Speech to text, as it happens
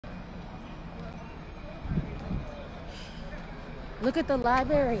Look at the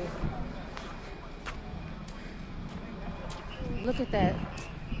library. Look at that.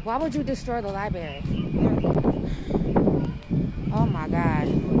 Why would you destroy the library? Oh my God.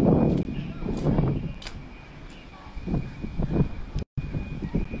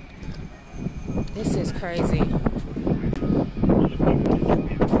 This is crazy.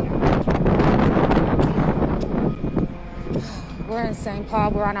 We're in St. Paul.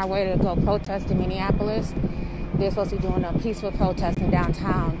 We're on our way to go protest in Minneapolis. They're supposed to be doing a peaceful protest in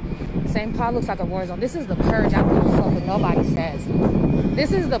downtown. St. Paul looks like a war zone. This is the purge. I don't know what nobody says.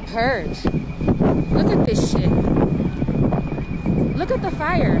 This is the purge. Look at this shit. Look at the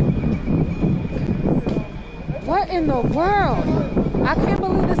fire. What in the world? I can't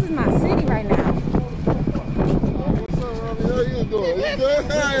believe this is my city right now. What's up, Robbie? How you doing? You good?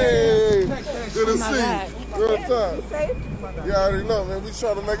 Hey! Good to see you. Good time. You safe? You already know, man. We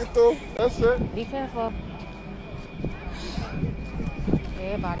trying to make it through. That's it. Be careful.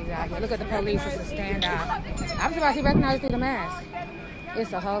 Everybody's out here. Look at the police. It's a standoff. I'm surprised he recognized through the mask.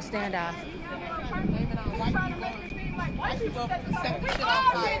 It's a whole standoff.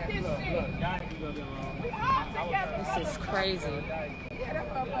 This is crazy.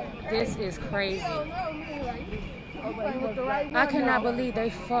 This is crazy. I cannot believe they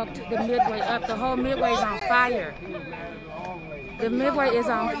fucked the Midway up. The whole Midway is on fire. The Midway is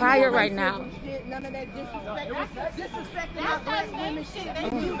on fire right now. None of that disrespecting our black women shit. Oh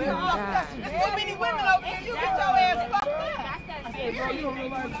my God. There's too many women over here. You get your ass fucked up.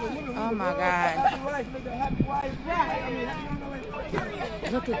 Oh my God.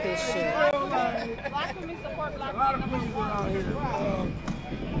 Look at this shit. Black women support black women.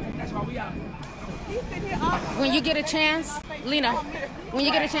 That's why we out here. When you get a chance, Lena, when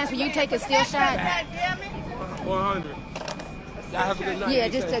you get a chance, will you take a still shot? 100. Y'all have a good night. Yeah,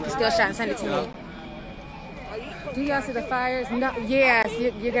 just take a still shot and send it to me. Do y'all see the fires? No. Yes,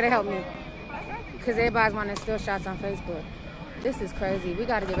 you're gonna help me. Because everybody's wanting still shots on Facebook. This is crazy. We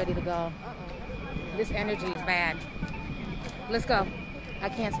gotta get ready to go. This energy is bad. Let's go. I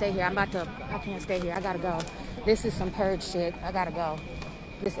can't stay here. I can't stay here. I gotta go. This is some purge shit. I gotta go.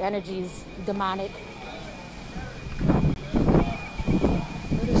 This energy's demonic.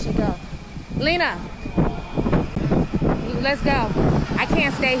 Where did she go? Lena! Let's go. I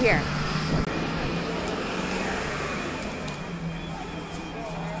can't stay here.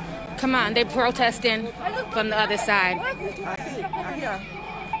 Come on, they're protesting from the other side.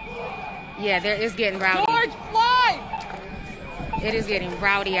 Yeah, it's getting rowdy. George Floyd! It is getting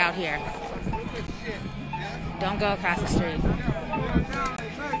rowdy out here. Don't go across the street.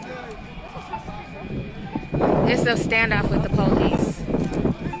 It's a standoff with the police.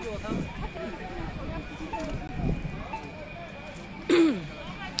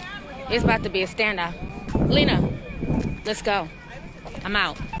 It's about to be a standoff. Lena, let's go. I'm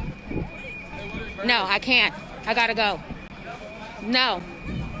out. No, I can't. I gotta go. No.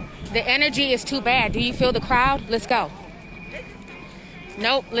 The energy is too bad. Do you feel the crowd? Let's go.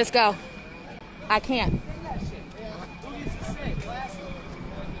 Nope, let's go. I can't.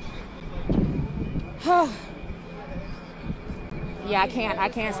 Yeah, I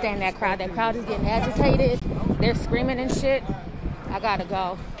can't stand that crowd. That crowd is getting agitated. They're screaming and shit. I gotta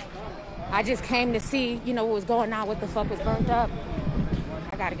go. I just came to see, what was going on, what the fuck was burnt up.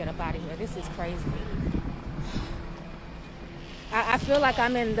 I gotta get up out of here. This is crazy. I feel like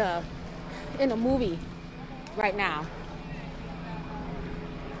I'm in a movie right now.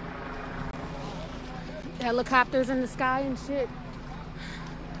 Helicopters in the sky and shit.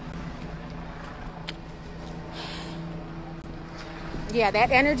 Yeah,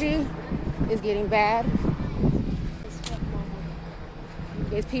 that energy is getting bad.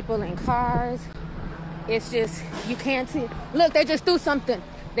 It's people in cars. It's just, you can't see. Look, they just threw something.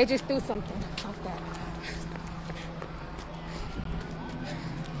 They just threw something off that.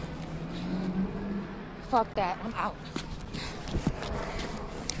 Fuck that. I'm out.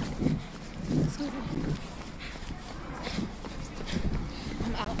 Excuse me.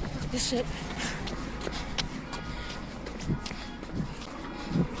 I'm out. Fuck this shit.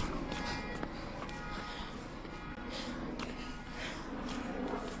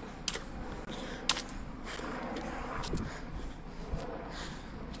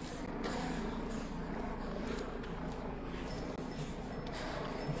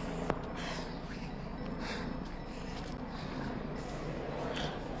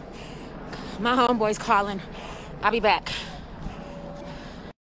 My homeboy's calling. I'll be back.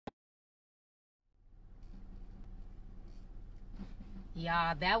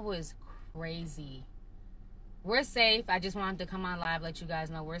 Y'all, that was crazy. we're safe. I just wanted to come on live, let you guys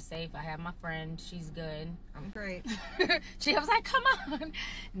know we're safe. I have my friend. She's good. I'm great. She was like, come on.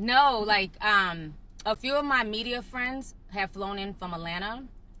 No, like, a few of my media friends have flown in from Atlanta.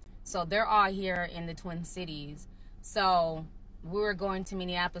 So they're all here in the Twin Cities. So we were going to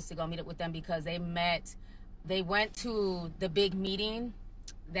Minneapolis to go meet up with them because they went to the big meeting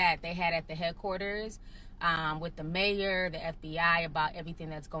that they had at the headquarters with the mayor, the FBI, about everything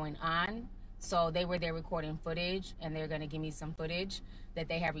that's going on. So they were there recording footage, and they're going to give me some footage that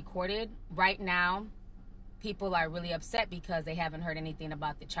they have recorded. Right now, people are really upset because they haven't heard anything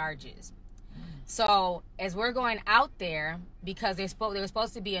about the charges. So as we're going out there, because there was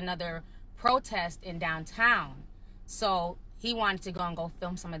supposed to be another protest in downtown, so he wanted to go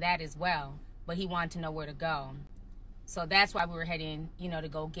film some of that as well, but he wanted to know where to go. So that's why we were heading, to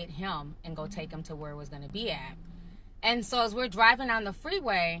go get him and go take him to where it was going to be at. And so as we're driving on the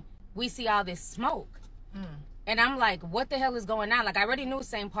freeway, we see all this smoke. And I'm like, what the hell is going on? Like, I already knew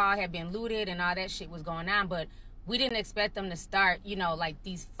St. Paul had been looted and all that shit was going on, but we didn't expect them to start, like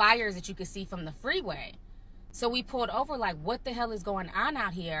these fires that you could see from the freeway. So we pulled over, like, what the hell is going on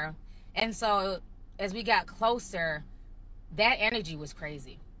out here? And so as we got closer, that energy was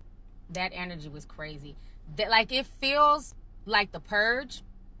crazy. That energy was crazy. Like, it feels like the purge.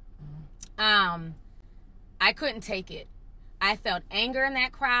 I couldn't take it. I felt anger in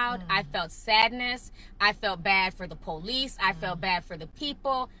that crowd. I felt sadness. I felt bad for the police. I felt bad for the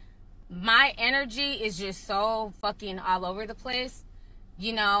people. My energy is just so fucking all over the place,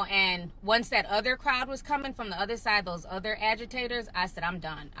 and once that other crowd was coming from the other side, those other agitators, I said, I'm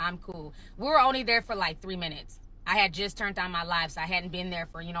done. I'm cool. We were only there for like 3 minutes. I had just turned on my live, so I hadn't been there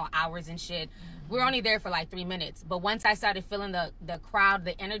for, hours and shit. We were only there for like 3 minutes. But once I started feeling the crowd,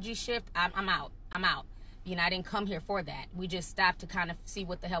 the energy shift, I'm out. I'm out. I didn't come here for that. We just stopped to kind of see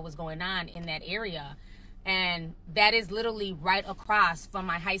what the hell was going on in that area. And that is literally right across from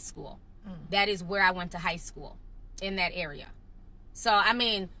my high school. That is where I went to high school, in that area. So, I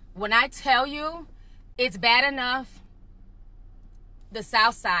mean, when I tell you, it's bad enough the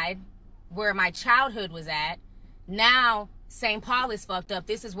South Side, where my childhood was at. Now, St. Paul is fucked up.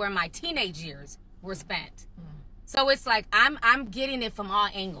 This is where my teenage years were spent. So it's like, I'm getting it from all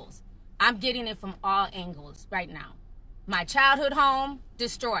angles. I'm getting it from all angles right now. My childhood home,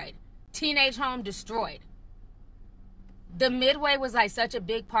 destroyed. Teenage home, destroyed. The Midway was like such a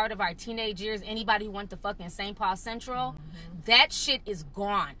big part of our teenage years. Anybody who went to fucking St. Paul Central, that shit is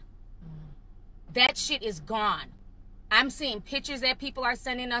gone. That shit is gone. I'm seeing pictures that people are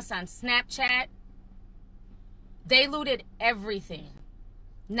sending us on Snapchat. They looted everything.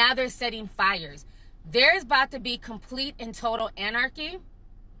 Now they're setting fires. There's about to be complete and total anarchy.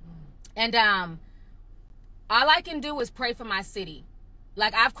 And all I can do is pray for my city.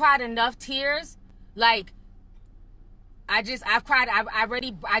 Like, I've cried enough tears. Like, I've cried.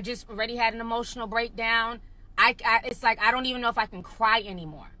 I just already had an emotional breakdown. It's like, I don't even know if I can cry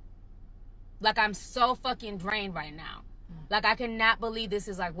anymore. Like, I'm so fucking drained right now. Like, I cannot believe this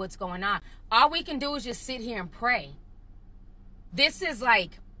is like what's going on. All we can do is just sit here and pray. This is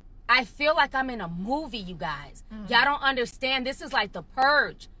like, I feel like I'm in a movie, you guys. Y'all don't understand. This is like the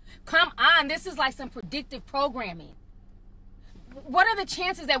purge. Come on, this is like some predictive programming. What are the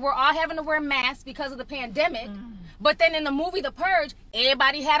chances that we're all having to wear masks because of the pandemic? But then in the movie The Purge,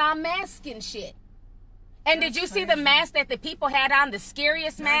 everybody had on masks and shit. And did you see the mask that the people had on? The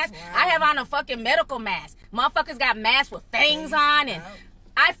scariest mask? I have on a fucking medical mask. Motherfuckers got masks with fangs on. And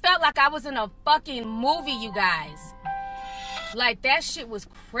I felt like I was in a fucking movie, you guys. Like, that shit was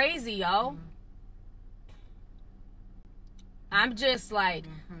crazy, yo. I'm just like,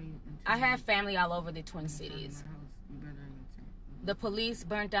 I have family all over the Twin Cities. The police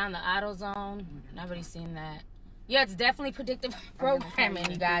burnt down the AutoZone. Nobody's seen that. Yeah, it's definitely predictive programming,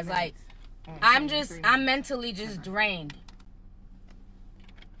 you guys. Like, I'm mentally just drained.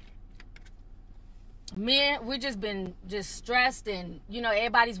 We've just been stressed, and,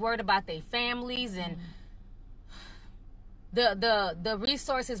 everybody's worried about their families, and the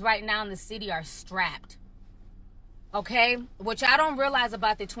resources right now in the city are strapped. Okay, what y'all don't realize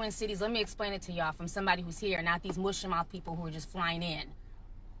about the Twin Cities, let me explain it to y'all from somebody who's here, not these mush-mouth people who are just flying in.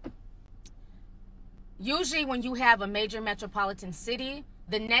 Usually when you have a major metropolitan city,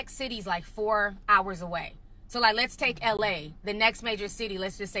 the next city is like 4 hours away. So like, let's take LA, the next major city,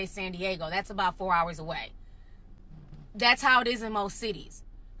 let's just say San Diego, that's about 4 hours away. That's how it is in most cities.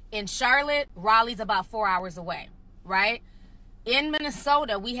 In Charlotte, Raleigh's about 4 hours away, right? In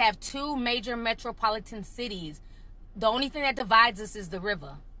Minnesota, we have 2 major metropolitan cities. The only thing that divides us is the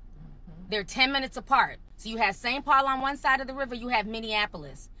river. They're 10 minutes apart. So you have St. Paul on one side of the river, you have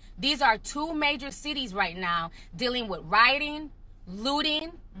Minneapolis. These are two major cities right now dealing with rioting,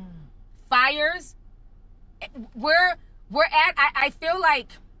 looting, fires. I feel like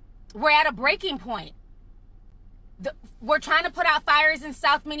we're at a breaking point. We're trying to put out fires in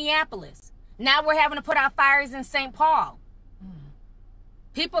South Minneapolis. Now we're having to put out fires in St. Paul.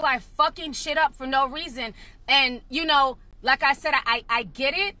 People are fucking shit up for no reason. And, you know, like I said, I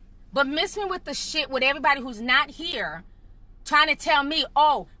get it. But miss me with the shit with everybody who's not here trying to tell me,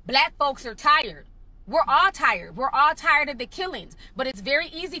 oh, black folks are tired. We're all tired. We're all tired of the killings. But it's very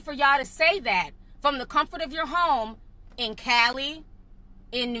easy for y'all to say that from the comfort of your home in Cali,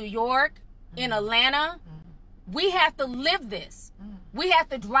 in New York, in Atlanta. We have to live this. We have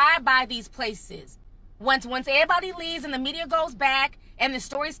to drive by these places. Once everybody leaves and the media goes back and the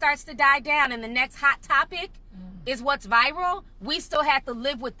story starts to die down and the next hot topic is what's viral, we still have to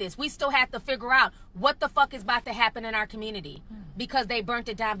live with this. We still have to figure out what the fuck is about to happen in our community because they burnt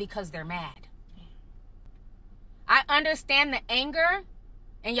it down because they're mad. I understand the anger,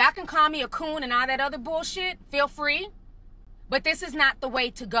 and y'all can call me a coon and all that other bullshit. Feel free. But this is not the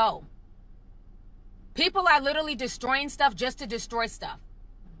way to go. People are literally destroying stuff just to destroy stuff.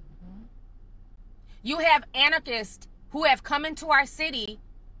 You have anarchists who have come into our city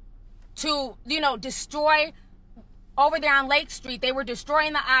to, you know, destroy. Over there on Lake Street, they were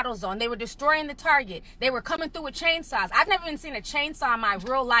destroying the AutoZone. They were destroying the Target. They were coming through with chainsaws. I've never even seen a chainsaw in my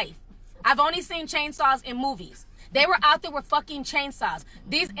real life. I've only seen chainsaws in movies. They were out there with fucking chainsaws.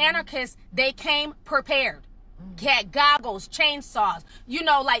 These anarchists, they came prepared. Had goggles, chainsaws, you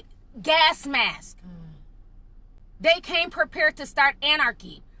know, like gas mask. They came prepared to start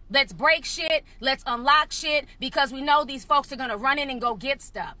anarchy. Let's break shit. Let's unlock shit because we know these folks are going to run in and go get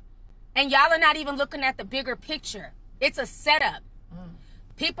stuff. And y'all are not even looking at the bigger picture. It's a setup.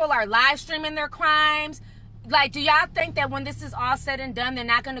 People are live streaming their crimes. Like, do y'all think that when this is all said and done, they're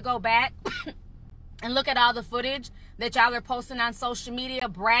not going to go back and look at all the footage that y'all are posting on social media,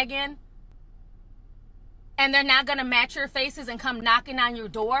 bragging? And they're not going to match your faces and come knocking on your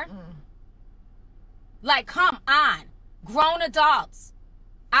door? Like, come on. Grown adults.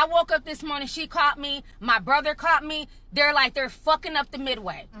 I woke up this morning, she caught me, my brother caught me. They're fucking up the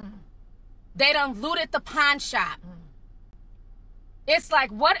Midway. They done looted the pawn shop. It's like,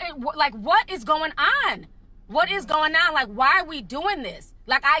 what is going on? What is going on? Like, why are we doing this?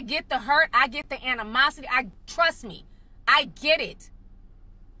 Like, I get the hurt. I get the animosity. Trust me. I get it.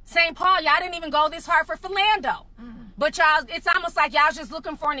 St. Paul, y'all didn't even go this hard for Philando. But y'all, it's almost like y'all just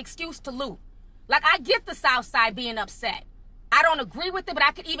looking for an excuse to loot. Like, I get the South Side being upset. I don't agree with it, but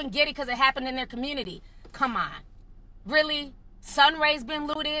I could even get it because it happened in their community. Come on. Really? Sunray's been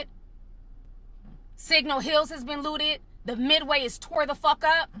looted. Signal Hills has been looted. The Midway is tore the fuck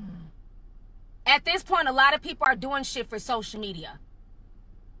up. At this point, a lot of people are doing shit for social media.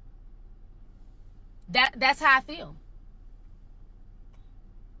 That's how I feel.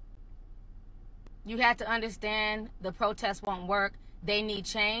 You have to understand the protests won't work. They need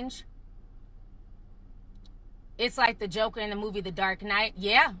change. It's like the Joker in the movie The Dark Knight.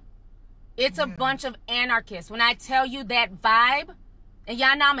 Yeah. It's a bunch of anarchists. When I tell you that vibe, and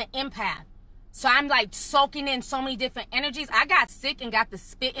y'all know I'm an empath. So I'm like soaking in so many different energies. I got sick and got the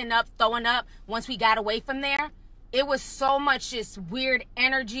spitting up, throwing up once we got away from there. It was so much just weird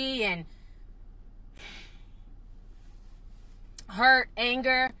energy and hurt,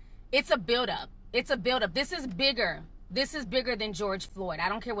 anger. It's a buildup. It's a buildup. This is bigger. This is bigger than George Floyd. I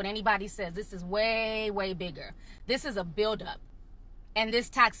don't care what anybody says. This is way, way bigger. This is a buildup. And this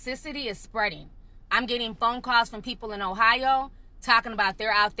toxicity is spreading. I'm getting phone calls from people in Ohio talking about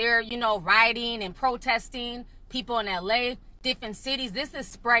they're out there, you know, rioting and protesting. People in LA, different cities. This is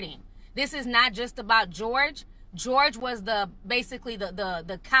spreading. This is not just about George. George was basically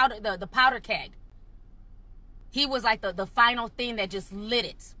the powder keg. He was like the final thing that just lit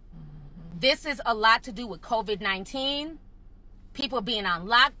it. This is a lot to do with COVID-19, people being on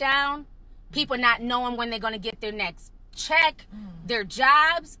lockdown, people not knowing when they're going to get their next check, their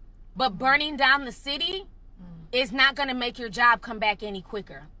jobs, but burning down the city is not going to make your job come back any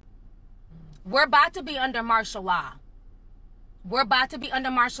quicker. We're about to be under martial law. We're about to be under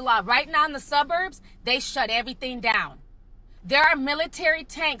martial law. Right now in the suburbs, they shut everything down. There are military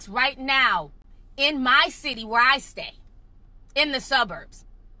tanks right now in my city where I stay, in the suburbs.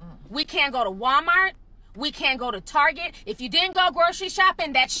 We can't go to Walmart. We can't go to Target. If you didn't go grocery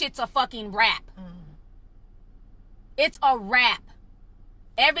shopping, that shit's a fucking wrap. It's a wrap.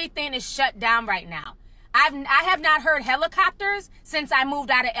 Everything is shut down right now. I have not heard helicopters since I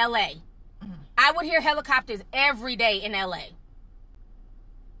moved out of LA. I would hear helicopters every day in LA.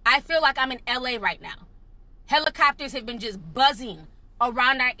 I feel like I'm in LA right now. Helicopters have been just buzzing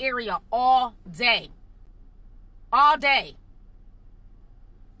around our area all day. All day.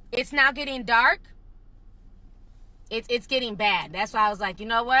 It's now getting dark. It's getting bad. That's why I was like, you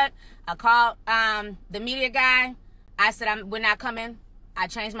know what? I called the media guy. I said, we're not coming. I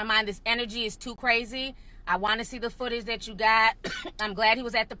changed my mind. This energy is too crazy. I want to see the footage that you got. I'm glad he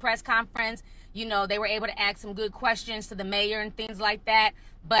was at the press conference. You know, they were able to ask some good questions to the mayor and things like that.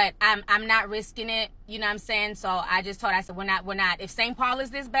 But I'm not risking it. You know what I'm saying? So I just told her, I said, we're not. If St. Paul is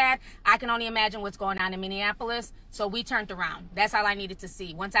this bad, I can only imagine what's going on in Minneapolis. So we turned around. That's all I needed to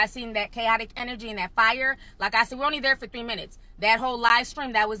see. Once I seen that chaotic energy and that fire, like I said, we're only there for 3 minutes. That whole live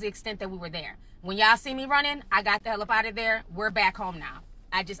stream, that was the extent that we were there. When y'all see me running, I got the hell up out of there. We're back home now.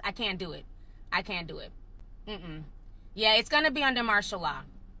 I can't do it. I can't do it. Yeah, it's going to be under martial law.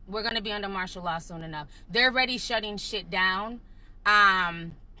 We're going to be under martial law soon enough. They're already shutting shit down.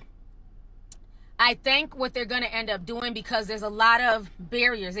 I think what they're going to end up doing, because there's a lot of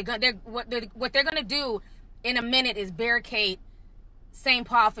barriers. What they're going to do in a minute is barricade St.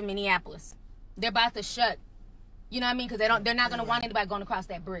 Paul from Minneapolis. They're about to shut. You know what I mean? Because they're not going to want anybody going across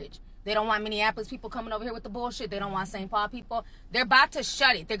that bridge. They don't want Minneapolis people coming over here with the bullshit. They don't want St. Paul people. They're about to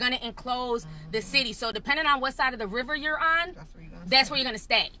shut it. They're going to enclose the city. So depending on what side of the river you're on, that's where you're going to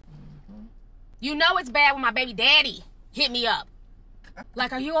stay. You know it's bad when my baby daddy hit me up.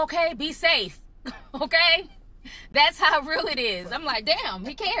 Like, are you okay? Be safe. Okay? That's how real it is. I'm like, damn,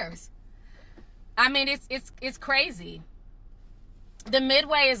 he cares. I mean, it's crazy. The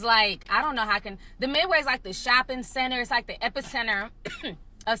Midway is like, I don't know how the Midway is like the shopping center. It's like the epicenter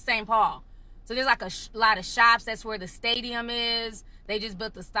of St. Paul. So there's like a lot of shops. That's where the stadium is. They just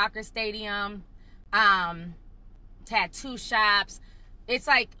built the soccer stadium. Tattoo shops. It's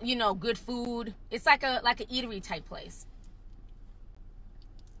like, you know, good food. It's like an eatery type place.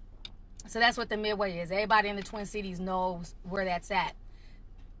 So that's what the Midway is. Everybody in the Twin Cities knows where that's at.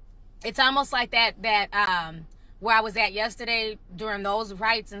 It's almost like that where I was at yesterday during those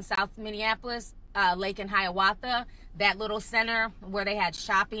rights in South Minneapolis, Lake and Hiawatha, that little center where they had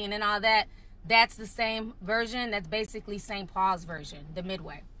shopping and all that. That's the same version. That's basically St. Paul's version, the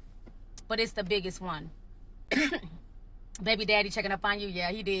Midway. But it's the biggest one. Baby daddy checking up on you?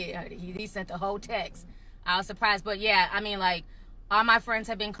 Yeah, he did. He sent the whole text. I was surprised. But yeah, I mean, like, all my friends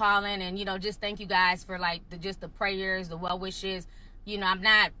have been calling, and, you know, just thank you guys for, like, the prayers, the well wishes. You know,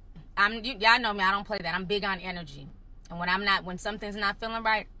 y'all know me, I don't play that. I'm big on energy. And when something's not feeling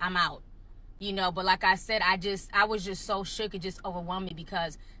right, I'm out. You know, but like I said, I was just so shook. It just overwhelmed me,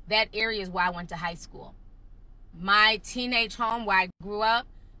 because that area is where I went to high school. My teenage home where I grew up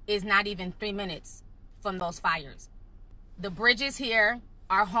is not even 3 minutes from those fires. The bridges here,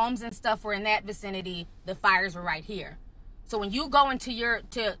 our homes and stuff were in that vicinity. The fires were right here. So when you go into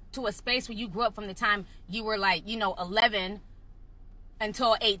to a space where you grew up from the time you were, like, you know, 11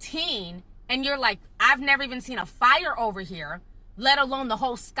 until 18, and you're like, I've never even seen a fire over here, let alone the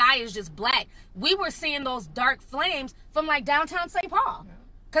whole sky is just black. We were seeing those dark flames from, like, downtown St. Paul.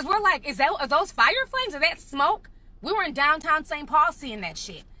 Because we're like, are those fire flames? Is that smoke? We were in downtown St. Paul seeing that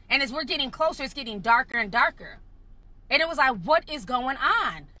shit. And as we're getting closer, it's getting darker and darker. And it was like, what is going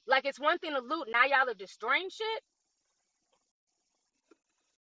on? Like, it's one thing to loot. Now y'all are destroying shit.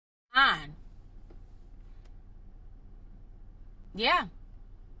 Yeah.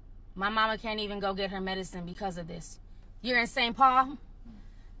 My mama can't even go get her medicine because of this. You're in St. Paul?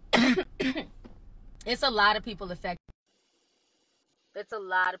 It's a lot of people affected. It's a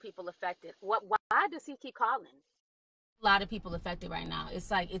lot of people affected. Why does he keep calling? A lot of people affected right now. It's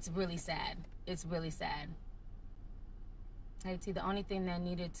like, it's really sad. It's really sad. Hey, T, the only thing that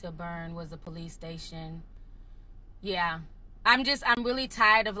needed to burn was the police station. Yeah. I'm really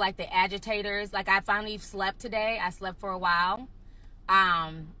tired of, like, the agitators. Like, I finally slept today. I slept for a while. Our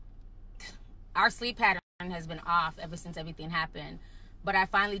sleep pattern has been off ever since everything happened. But I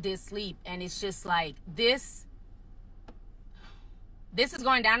finally did sleep. And it's just like, this is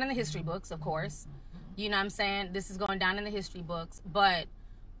going down in the history books, of course. You know what I'm saying? This is going down in the history books. But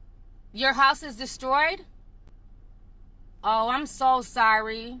your house is destroyed? Oh, I'm so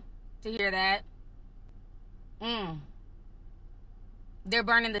sorry to hear that. They're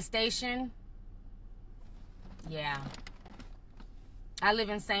burning the station? Yeah. I live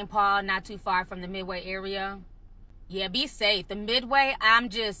in St. Paul, not too far from the Midway area. Yeah, be safe. The Midway, I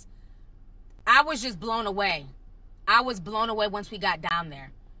was just blown away. I was blown away once we got down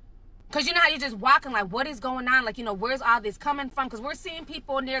there. Because you know how you're just walking like, what is going on? Like, you know, where's all this coming from? Because we're seeing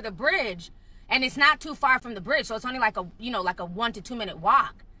people near the bridge, and it's not too far from the bridge. So it's only like a 1 to 2 minute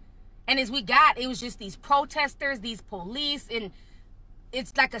walk. And as we got, it was just these protesters, these police, and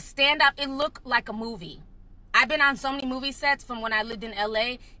it's like a stand-up. It looked like a movie. I've been on so many movie sets from when I lived in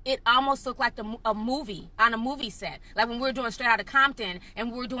LA. It almost looked like a movie on a movie set. Like when we were doing Straight Outta Compton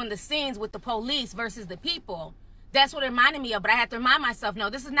and we were doing the scenes with the police versus the people. That's what it reminded me of. But I had to remind myself, no,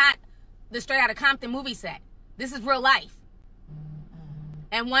 this is not the Straight Outta Compton movie set. This is real life.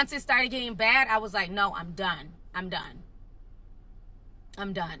 And once it started getting bad, I was like, no, I'm done. I'm done.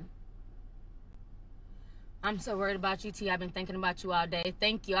 I'm done. I'm so worried about you, T. I've been thinking about you all day.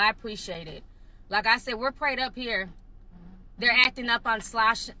 Thank you. I appreciate it. Like I said, we're prayed up here. They're acting up on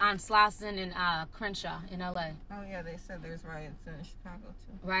Slauson and Crenshaw in LA. Oh, yeah, they said there's riots in Chicago,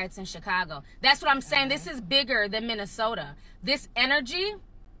 too. Riots in Chicago. That's what I'm saying. This is bigger than Minnesota. This energy,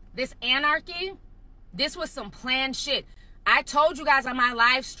 this anarchy, this was some planned shit. I told you guys on my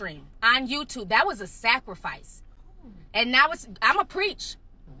live stream on YouTube, that was a sacrifice. And now I'm a preach.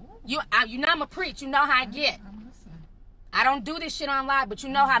 You know I'm a preach. You know how I get. I don't do this shit on live, but you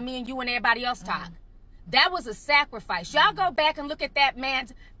know how me and you and everybody else talk. That was a sacrifice. Y'all go back and look at that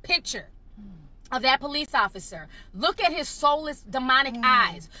man's picture of that police officer. Look at his soulless, demonic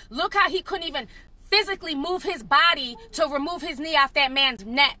eyes. Look how he couldn't even physically move his body to remove his knee off that man's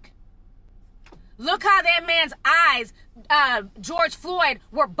neck. Look how that man's eyes, George Floyd,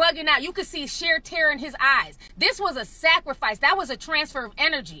 were bugging out. You could see sheer terror in his eyes. This was a sacrifice. That was a transfer of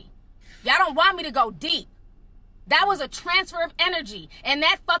energy. Y'all don't want me to go deep. That was a transfer of energy. And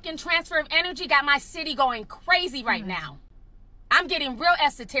that fucking transfer of energy got my city going crazy right now. I'm getting real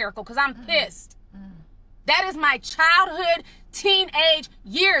esoterical because I'm pissed. That is my childhood, teenage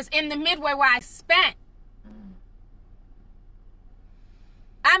years in the Midway where I spent.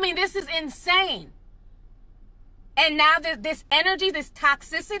 I mean, this is insane. And now this energy, this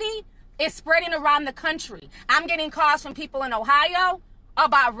toxicity is spreading around the country. I'm getting calls from people in Ohio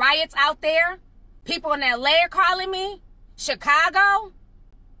about riots out there. People in LA are calling me. Chicago.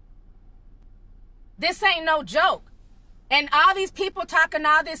 This ain't no joke. And all these people talking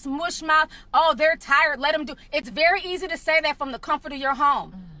all this mush mouth, oh, they're tired, let them do. It's very easy to say that from the comfort of your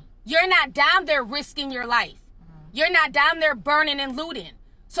home. You're not down there risking your life. You're not down there burning and looting.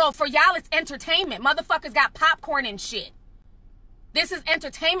 So for y'all, it's entertainment. Motherfuckers got popcorn and shit. This is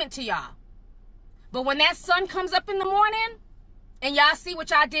entertainment to y'all. But when that sun comes up in the morning, and y'all see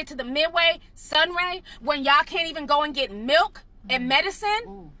what y'all did to the Midway, Sunray, when y'all can't even go and get milk and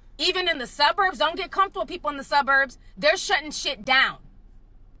medicine, even in the suburbs, don't get comfortable, people in the suburbs, they're shutting shit down.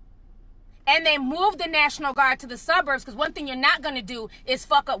 And they moved the National Guard to the suburbs because one thing you're not going to do is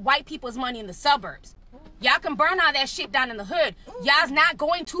fuck up white people's money in the suburbs. Y'all can burn all that shit down in the hood. Y'all's not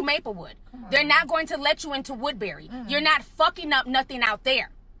going to Maplewood. They're not going to let you into Woodbury. You're not fucking up nothing out there.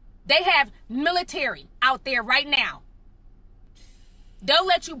 They have military out there right now. They'll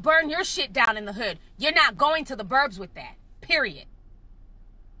let you burn your shit down in the hood. You're not going to the burbs with that. Period.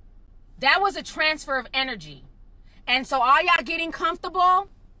 That was a transfer of energy. And so all y'all getting comfortable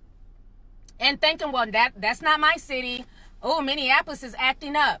and thinking, well, that's not my city. Oh, Minneapolis is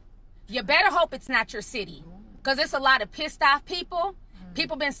acting up. You better hope it's not your city. Because there's a lot of pissed off people.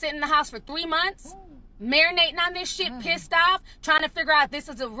 People been sitting in the house for 3 months, marinating on this shit, pissed off, trying to figure out if this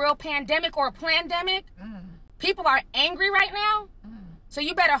is a real pandemic or a plandemic. People are angry right now. So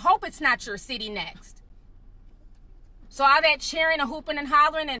you better hope it's not your city next. So all that cheering and hooping and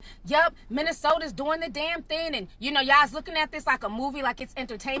hollering and, yup, Minnesota's doing the damn thing. And, you know, y'all's looking at this like a movie, like it's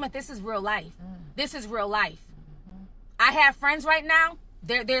entertainment. This is real life. This is real life. I have friends right now.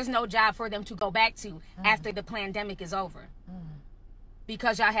 There's no job for them to go back to after the pandemic is over.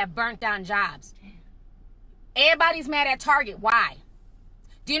 Because y'all have burnt down jobs. Everybody's mad at Target. Why?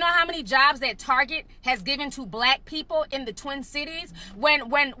 Do you know how many jobs that Target has given to black people in the Twin Cities?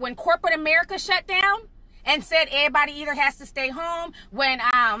 When corporate America shut down and said everybody either has to stay home, when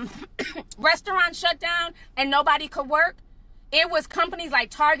restaurants shut down and nobody could work, it was companies like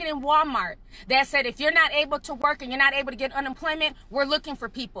Target and Walmart that said, if you're not able to work and you're not able to get unemployment, we're looking for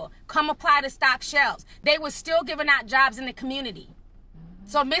people. Come apply to stock shelves. They were still giving out jobs in the community.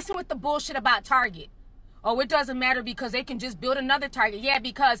 So messing with the bullshit about Target. Oh, it doesn't matter because they can just build another Target. Yeah,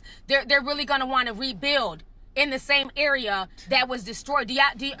 because they're really going to want to rebuild in the same area that was destroyed. Do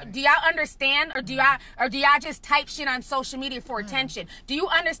y'all understand, or do y'all just type shit on social media for attention? Do you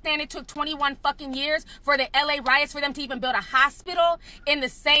understand it took 21 fucking years for the LA riots for them to even build a hospital in the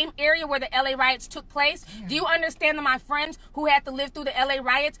same area where the LA riots took place? Do you understand that my friends who had to live through the LA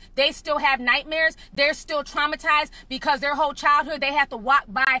riots, they still have nightmares? They're still traumatized because their whole childhood they had to walk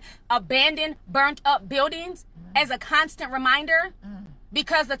by abandoned, burnt up buildings as a constant reminder?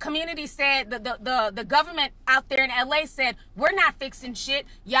 Because the community said, the government out there in LA said, we're not fixing shit.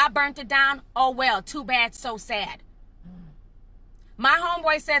 Y'all burnt it down. Oh, well, too bad, so sad. My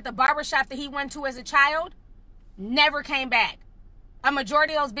homeboy said the barbershop that he went to as a child, never came back. A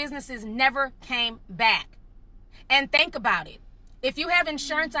majority of those businesses never came back. And think about it. If you have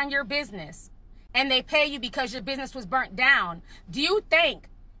insurance on your business and they pay you because your business was burnt down, do you think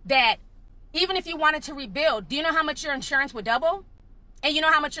that even if you wanted to rebuild, do you know how much your insurance would double? And you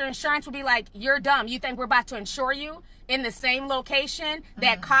know how much your insurance would be like, you're dumb. You think we're about to insure you in the same location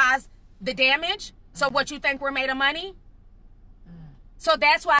that caused the damage? So what, you think we're made of money? So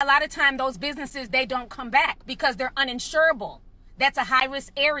that's why a lot of time those businesses, they don't come back because they're uninsurable. That's a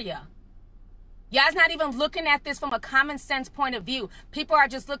high-risk area. Y'all's not even looking at this from a common sense point of view. People are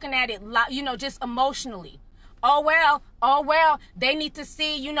just looking at it, you know, just emotionally. Oh, well, they need to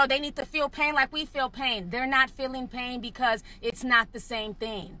see, you know, they need to feel pain like we feel pain. They're not feeling pain because it's not the same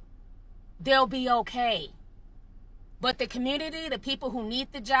thing. They'll be okay. But the community, the people who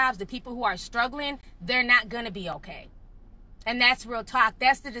need the jobs, the people who are struggling, they're not going to be okay. And that's real talk.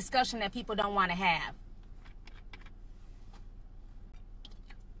 That's the discussion that people don't want to have.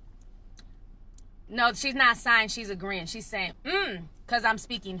 No, she's not sighing. She's agreeing. She's saying, because I'm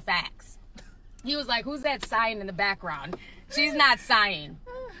speaking facts. He was like, who's that sighing in the background? She's not sighing.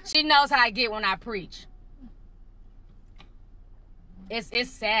 She knows how I get when I preach. It's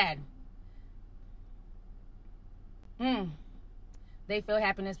sad. They feel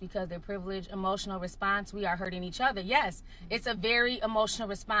happiness because they're privileged. Emotional response. We are hurting each other. Yes, it's a very emotional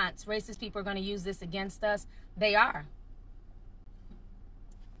response. Racist people are going to use this against us. They are.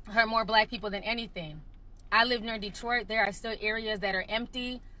 Hurt more black people than anything. I live near Detroit. There are still areas that are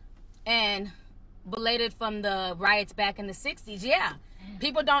empty and belated from the riots back in the 60s. Yeah.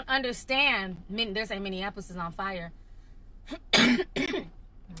 People don't understand. They're saying Minneapolis is on fire.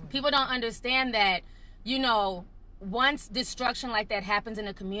 People don't understand that, you know, once destruction like that happens in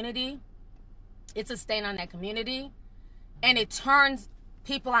a community, it's a stain on that community. And it turns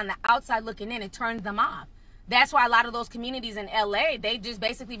people on the outside looking in. It turns them off. That's why a lot of those communities in LA, they just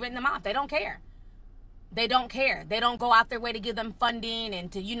basically written them off. They don't care. They don't care. They don't go out their way to give them funding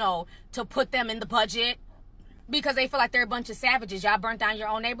and to, you know, to put them in the budget because they feel like they're a bunch of savages. Y'all burnt down your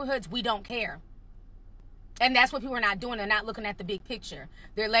own neighborhoods. We don't care. And that's what people are not doing. They're not looking at the big picture.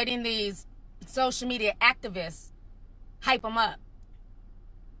 They're letting these social media activists hype them up.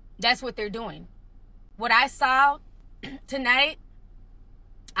 That's what they're doing. What I saw tonight,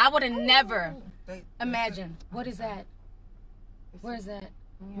 I would have never imagined. What is that? Where is that?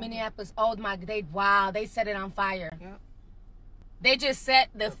 Minneapolis. Oh my, they set it on fire. Yep. They just set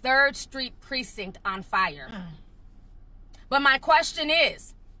the 3rd Street precinct on fire. But my question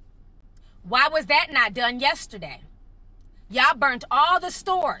is, why was that not done yesterday? Y'all burnt all the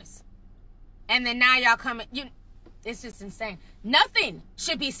stores. And then now y'all coming, it's just insane. Nothing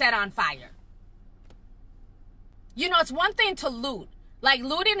should be set on fire. You know, it's one thing to loot. Like,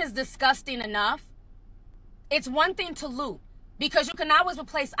 looting is disgusting enough. It's one thing to loot because you can always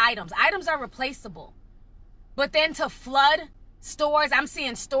replace items. Items are replaceable. But then to flood stores, I'm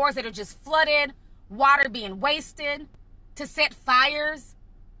seeing stores that are just flooded, water being wasted, to set fires.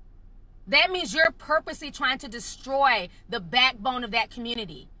 That means you're purposely trying to destroy the backbone of that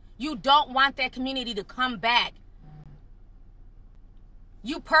community. You don't want that community to come back.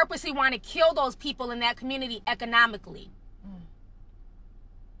 You purposely want to kill those people in that community economically,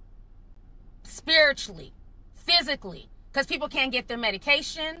 spiritually, physically, because people can't get their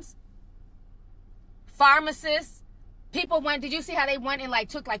medications. Pharmacists, people went, did you see how they went and like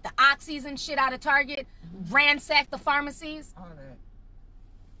took like the oxys and shit out of Target, ransacked the pharmacies? All that.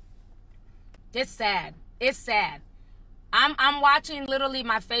 It's sad. It's sad. I'm watching literally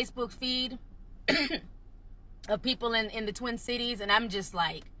my Facebook feed of people in the Twin Cities, and I'm just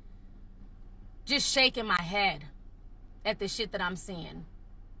like, just shaking my head at the shit that I'm seeing.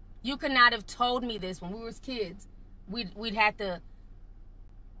 You could not have told me this when we were kids. We'd had to,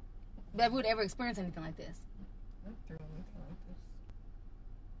 that we'd ever experience anything like this.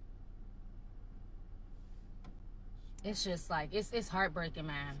 It's just like, it's heartbreaking,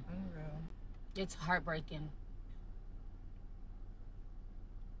 man. It's heartbreaking.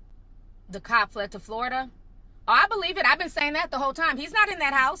 The cop fled to Florida. Oh, I believe it. I've been saying that the whole time. He's not in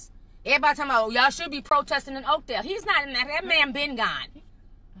that house. Everybody talking about, oh, y'all should be protesting in Oakdale. He's not in that. That man been gone.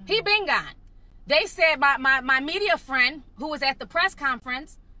 He been gone. They said, my media friend who was at the press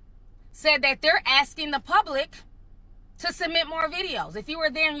conference said that they're asking the public to submit more videos. If you were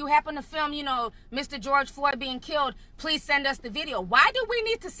there and you happen to film, you know, Mr. George Floyd being killed, please send us the video. Why do we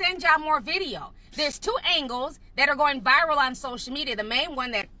need to send y'all more video? There's 2 angles that are going viral on social media. The main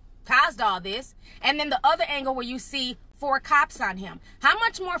one that caused all this, and then the other angle where you see 4 cops on him. How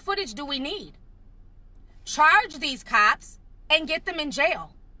much more footage do we need? Charge these cops and get them in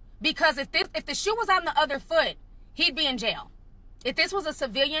jail. Because if the shoe was on the other foot, he'd be in jail. If this was a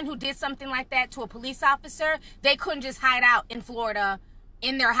civilian who did something like that to a police officer, they couldn't just hide out in Florida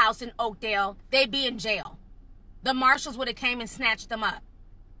in their house in Oakdale. They'd be in jail. The marshals would have came and snatched them up.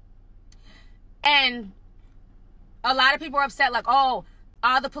 And a lot of people are upset like, oh,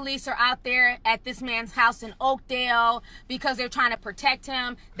 all the police are out there at this man's house in Oakdale because they're trying to protect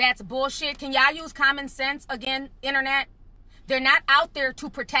him. That's bullshit. Can y'all use common sense again, internet? They're not out there to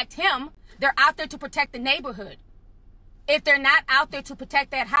protect him. They're out there to protect the neighborhood. If they're not out there to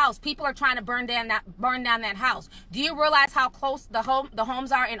protect that house, people are trying to burn down that house. Do you realize how close the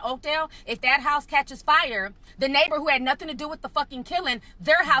homes are in Oakdale? If that house catches fire, the neighbor who had nothing to do with the fucking killing,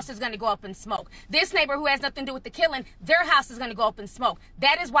 their house is going to go up in smoke. This neighbor who has nothing to do with the killing, their house is going to go up in smoke.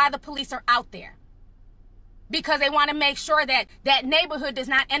 That is why the police are out there. Because they want to make sure that that neighborhood does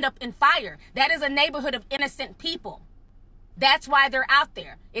not end up in fire. That is a neighborhood of innocent people. That's why they're out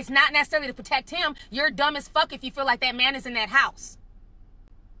there. It's not necessarily to protect him. You're dumb as fuck if you feel like that man is in that house.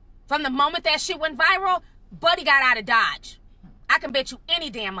 From the moment that shit went viral, Buddy got out of Dodge. I can bet you any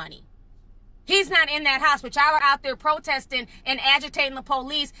damn money. He's not in that house, but y'all are out there protesting and agitating the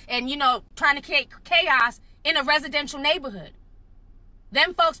police and, you know, trying to create chaos in a residential neighborhood.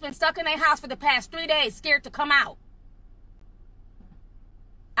 Them folks been stuck in their house for the past 3 days, scared to come out.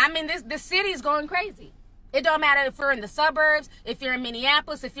 I mean, this city is going crazy. It don't matter if you're in the suburbs, if you're in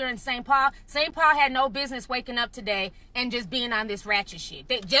Minneapolis, if you're in St. Paul. St. Paul had no business waking up today and just being on this ratchet shit.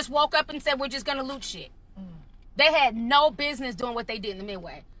 They just woke up and said, we're just going to loot shit. They had no business doing what they did in the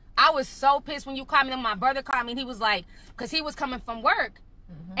Midway. I was so pissed when you called me. Then my brother called me and he was like, because he was coming from work.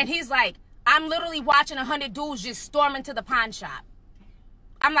 And he's like, I'm literally watching 100 dudes just storm into the pawn shop.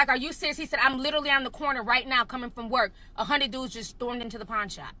 I'm like, are you serious? He said, I'm literally on the corner right now coming from work. 100 dudes just stormed into the pawn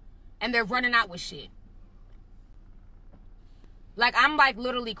shop. And they're running out with shit. Like, I'm like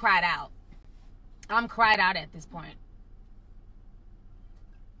literally cried out. I'm cried out at this point.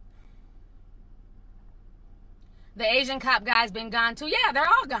 The Asian cop guy's been gone too. Yeah, they're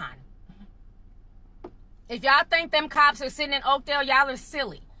all gone. If y'all think them cops are sitting in Oakdale, y'all are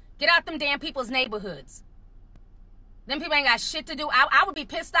silly. Get out them damn people's neighborhoods. Them people ain't got shit to do. I would be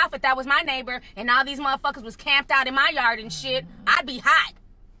pissed off if that was my neighbor and all these motherfuckers was camped out in my yard and shit. I'd be hot.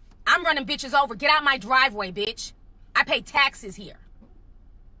 I'm running bitches over. Get out my driveway, bitch. I pay taxes here.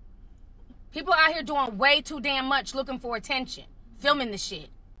 People out here doing way too damn much looking for attention. Filming the shit.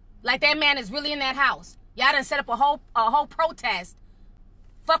 Like that man is really in that house. Y'all done set up a whole protest.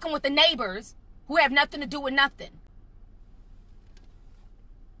 Fucking with the neighbors who have nothing to do with nothing.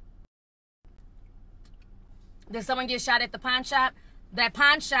 Did someone get shot at the pawn shop? That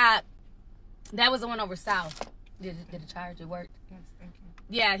pawn shop, that was the one over south. Did it charge? It worked? Yes, thank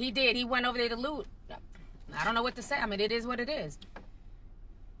you. Yeah, he did. He went over there to loot. I don't know what to say. I mean, it is what it is.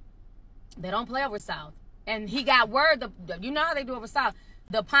 They don't play over south. And he got word, you know how they do over south.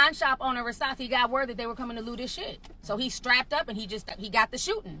 The pawn shop owner over south, he got word that they were coming to loot his shit. So he strapped up and he got the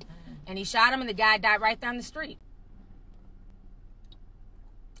shooting. And he shot him and the guy died right down the street.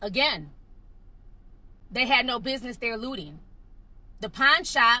 Again, they had no business there looting. The pawn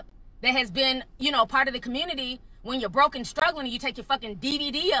shop that has been, you know, part of the community, when you're broke and struggling and you take your fucking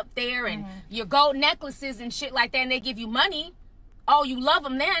DVD up there and your gold necklaces and shit like that and they give you money, oh, you love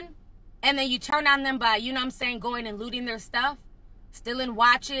them then. And then you turn on them by, you know what I'm saying, going and looting their stuff, stealing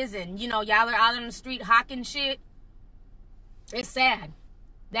watches and, you know, y'all are out on the street hawking shit. It's sad.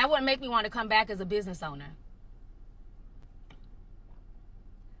 That wouldn't make me want to come back as a business owner.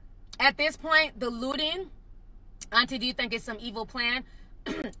 At this point, the looting, Auntie, do you think it's some evil plan?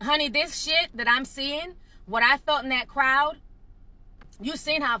 Honey, this shit that I'm seeing, what I felt in that crowd, you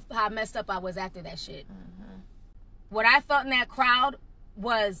seen how messed up I was after that shit. What I felt in that crowd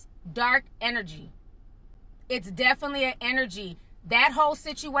was dark energy. It's definitely an energy. That whole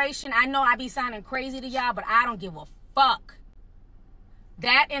situation, I know I be sounding crazy to y'all, but I don't give a fuck.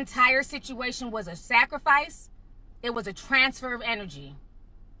 That entire situation was a sacrifice. It was a transfer of energy.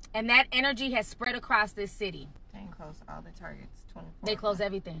 And that energy has spread across this city. They closed all the targets. 24. They closed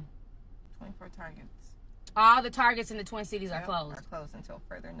everything. 24 targets. All the targets in the Twin Cities are closed. Are closed until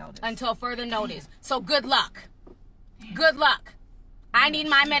further notice. Until further notice. So good luck. Good luck. I need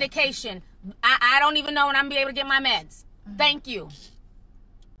my medication. I don't even know when I'm going to be able to get my meds. Thank you.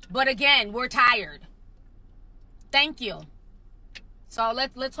 But again, we're tired. Thank you. So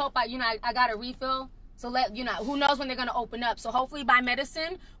let's hope I got a refill. So who knows when they're going to open up. So hopefully my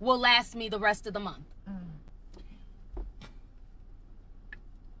medicine will last me the rest of the month.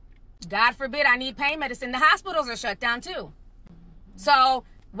 God forbid I need pain medicine. The hospitals are shut down too. So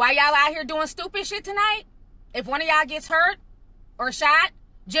while y'all out here doing stupid shit tonight, if one of y'all gets hurt or shot,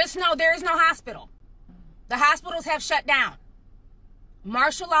 just know there is no hospital. The hospitals have shut down.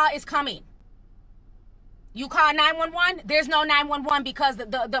 Martial law is coming. You call 911, there's no 911 because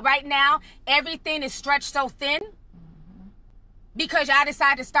the right now, everything is stretched so thin because y'all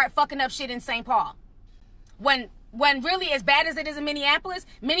decided to start fucking up shit in St. Paul. When really, as bad as it is in Minneapolis,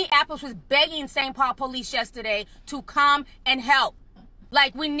 Minneapolis was begging St. Paul police yesterday to come and help.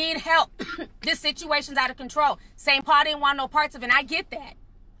 Like, we need help. This situation's out of control. St. Paul didn't want no parts of it, and I get that.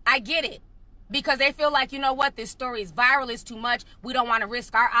 I get it. Because they feel like, you know what, this story is viral, it's too much. We don't want to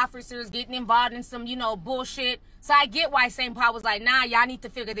risk our officers getting involved in some, you know, bullshit. So I get why St. Paul was like, nah, y'all need to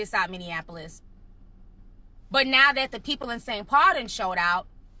figure this out, Minneapolis. But now that the people in St. Paul done showed out,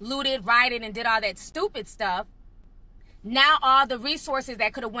 looted, rioted, and did all that stupid stuff, now all the resources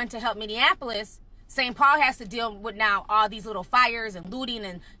that could have went to help Minneapolis, St. Paul has to deal with now all these little fires and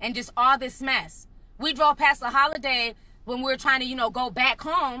looting and just all this mess. We drove past the Holiday when we were trying to, you know, go back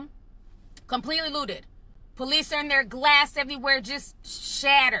home. Completely looted. Police are in there, glass everywhere, just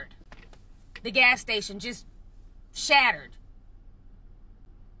shattered. The gas station just shattered.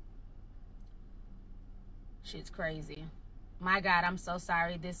 Shit's crazy. My God, I'm so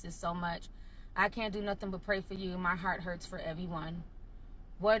sorry. This is so much. I can't do nothing but pray for you. My heart hurts for everyone.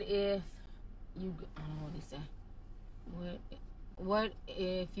 What if you, I don't know what he said. What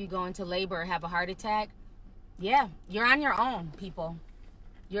if you go into labor or have a heart attack? Yeah, you're on your own, people.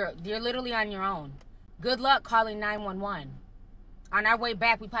 You're literally on your own. Good luck calling 911. On our way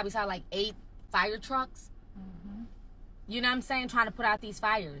back, we probably saw like 8 fire trucks. You know what I'm saying? Trying to put out these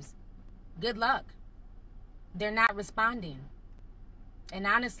fires. Good luck. They're not responding. And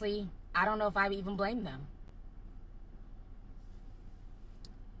honestly, I don't know if I even blame them.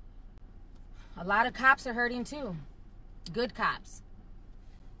 A lot of cops are hurting too. Good cops.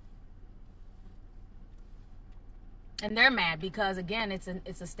 And they're mad because, again, it's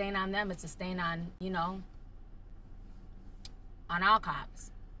a stain on them. It's a stain on, you know, on all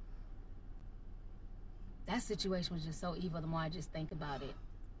cops. That situation was just so evil the more I just think about it.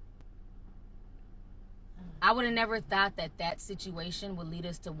 I would have never thought that that situation would lead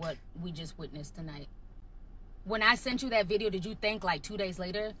us to what we just witnessed tonight. When I sent you that video, did you think like 2 days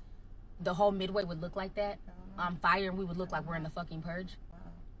later, the whole Midway would look like that? On fire, and we would look like we're in the fucking purge?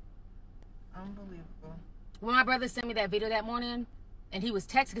 Wow. Unbelievable. When my brother sent me that video that morning, and he was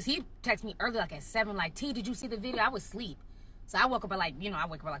texting, because he texted me early, like at 7, like, T, did you see the video? I was asleep. So I woke up at like, you know, I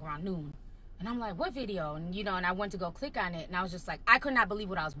wake up like around noon. And I'm like, what video? And, you know, and I went to go click on it, and I was just like, I could not believe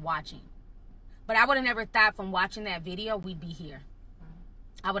what I was watching. But I would have never thought from watching that video, we'd be here.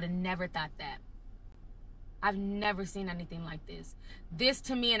 I would have never thought that. I've never seen anything like this. This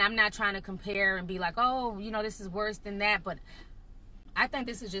to me, and I'm not trying to compare and be like, oh, you know, this is worse than that, but I think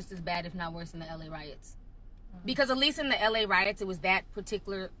this is just as bad, if not worse, than the LA riots. Because at least in the LA riots, it was that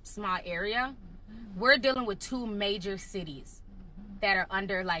particular small area. We're dealing with 2 major cities that are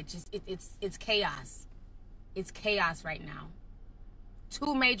under, like, just, it's chaos. It's chaos right now.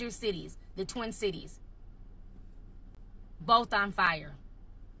 2 major cities, the Twin Cities, both on fire.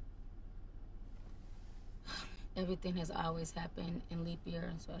 Everything has always happened in leap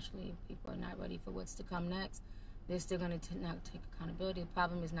year, especially if people are not ready for what's to come next. They're still going to not take accountability. The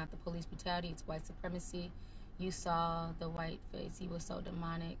problem is not the police brutality, it's white supremacy. You saw the white face. He was so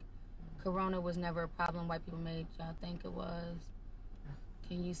demonic. Corona was never a problem white people made y'all think it was.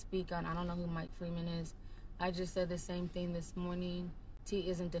 Can you speak on, I don't know who Mike Freeman is. I just said the same thing this morning. T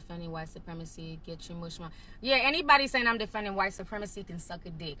isn't defending white supremacy. Get your mush mouth. Yeah, anybody saying I'm defending white supremacy can suck a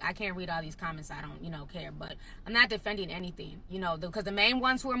dick. I can't read all these comments. I don't, you know, care. But I'm not defending anything, you know, because the main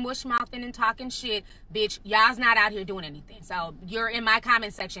ones who are mush mouthing and talking shit, bitch, y'all's not out here doing anything. So you're in my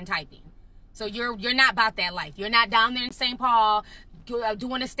comment section typing. So you're not about that life. You're not down there in St. Paul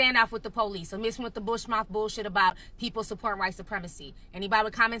doing a standoff with the police. So missing with the bushmouth bullshit about people supporting white supremacy. Anybody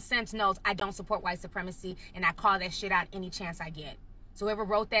with common sense knows I don't support white supremacy, and I call that shit out any chance I get. So whoever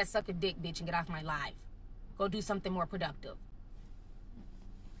wrote that, suck a dick, bitch, and get off my live. Go do something more productive.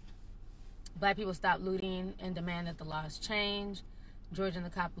 Black people stop looting and demand that the laws change. George and the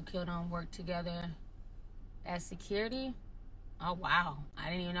cop who killed him worked together as security. Oh, wow. I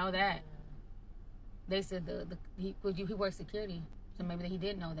didn't even know that. They said he worked security, so maybe he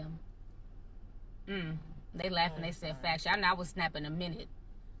did know them. They laughed and they said facts. I know I was snapping a minute.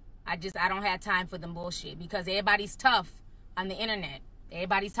 I don't have time for them bullshit because everybody's tough on the internet.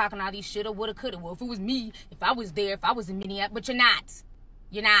 Everybody's talking all these shoulda, woulda, coulda. Well, if it was me, if I was there, if I was in Minneapolis, but you're not.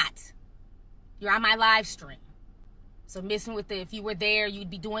 You're not. You're on my live stream. So missing with if you were there, you'd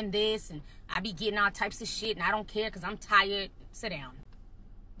be doing this, and I'd be getting all types of shit, and I don't care because I'm tired. Sit down.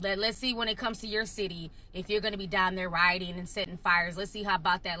 Let's see when it comes to your city, if you're going to be down there rioting and setting fires. Let's see how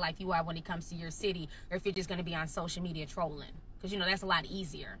about that life you are when it comes to your city, or if you're just going to be on social media trolling. Because, you know, that's a lot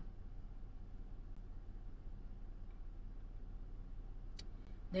easier.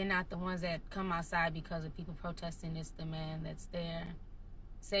 They're not the ones that come outside because of people protesting. It's the man that's there.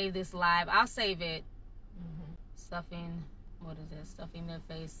 Save this live. I'll save it. Stuffing, what is it? Stuffing their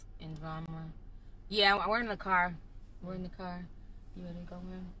face in drama. Yeah, we're in the car. We're in the car. You ready to go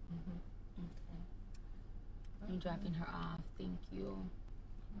in? Okay. I'm dropping her off. Thank you.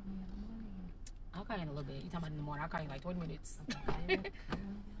 I'll call you in a little bit. You're talking about in the morning. I'll call you in like 20 minutes.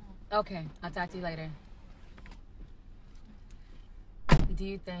 Okay. I'll talk to you later. Do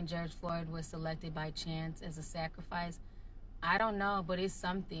you think George Floyd was selected by chance as a sacrifice? I don't know, but it's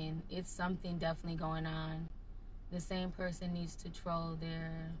something. It's something definitely going on. The same person needs to troll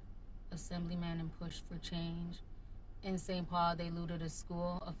their assemblyman and push for change. In St. Paul, they looted a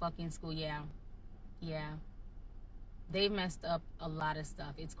school, a fucking school. Yeah. They messed up a lot of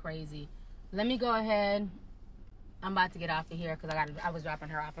stuff. It's crazy. Let me go ahead. I'm about to get off of here because I was dropping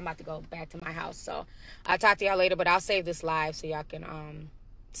her off. I'm about to go back to my house. So I'll talk to y'all later, but I'll save this live so y'all can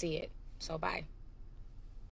see it. So bye.